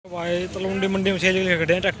भाई तलवंडी मंडी में सेल के लिए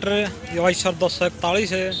खड़े हैं ट्रैक्टर। ये वाई सर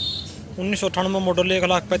 241 है, 1998 मॉडल,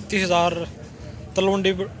 1,35,000।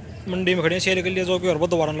 तलवंडी मंडी में खड़े हैं सेल के लिए, जो कि और बहुत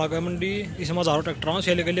दोबारा लगा है मंडी। इसमें हज़ारों ट्रैक्टर हैं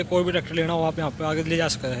सेल के लिए। कोई भी ट्रैक्टर लेना हो आप यहाँ पे आगे ले जा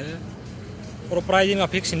सकते हैं। और प्राइस इनका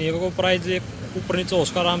फिक्स नहीं है, कोई प्राइस ऊपर नीचे हो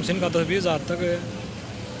उसका आराम से इनका 10-20 हज़ार तक है।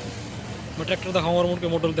 मैं ट्रैक्टर दिखाऊँ और उनके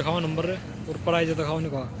मॉडल दिखाऊँ, नंबर और प्राइस दिखाऊँ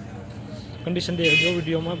इनका। कंडीशन देख दो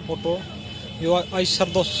वीडियो में फोटो। ये आई सर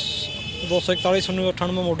 241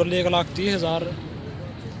 1998 मॉडल, 1,30,000।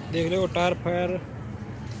 देख लो टायर फायर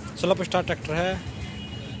स्लप स्टार ट्रैक्टर है,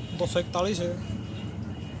 241 है।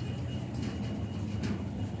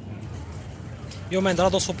 यो महिंद्रा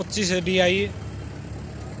 225 है DI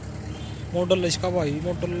मॉडल इसका भाई।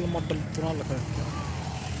 मॉडल पुराना लग रहा है,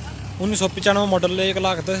 1995 मॉडल है,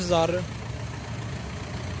 1,10,000।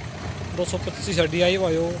 225 है DI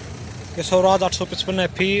भाई। ये स्वराज 855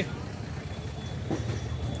 FE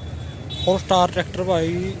 4 स्टार ट्रैक्टर भाई,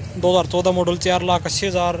 2014 मॉडल,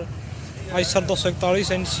 4,80,000। आई सर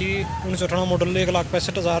 241 NC 1998 मॉडल,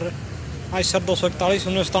 1,65,000। आई सर 241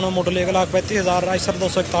 1997 मॉडल, 1,35,000। आई sir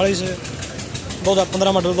 241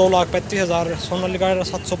 2015 model, 2,35,000। Sonalika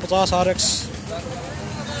 750 RX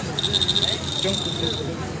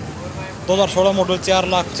 2016 model,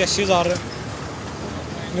 4,85,000।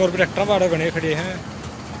 और भी ट्रैक्टर भाड़े घने खड़े हैं,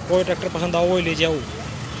 कोई ट्रैक्टर पसंद आओ वही ले जाओ।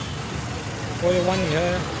 कोई वन है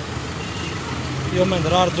यो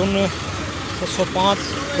महिंद्रा अर्जुन 705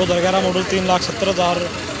 2011 मॉडल, 3,70,000।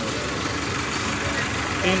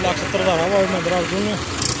 3,70,000 है महिंद्रा अर्जुन।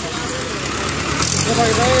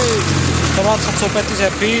 स्वराज 735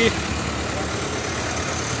 FE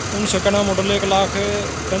 1991 मॉडल,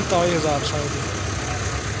 1,45,000 शायद।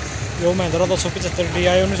 यो Mahindra 275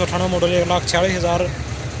 DI 1998 model, 1,46,000।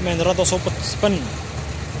 Mahindra 255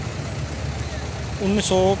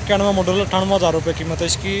 1991 model, 98,000 रुपये कीमत है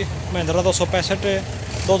इसकी। महिंद्रा 265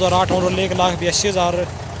 2008 मॉडल, 1,82,000।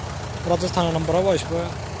 राजस्थान नंबर है वो इस पर।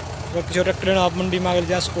 अगर किसी ट्रैक्टर लेना आप मंडी में आगे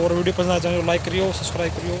जा सको। और वीडियो पसंद आए चैनल को लाइक करियो,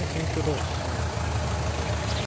 सब्सक्राइब करियो। थैंक यू दोस्त।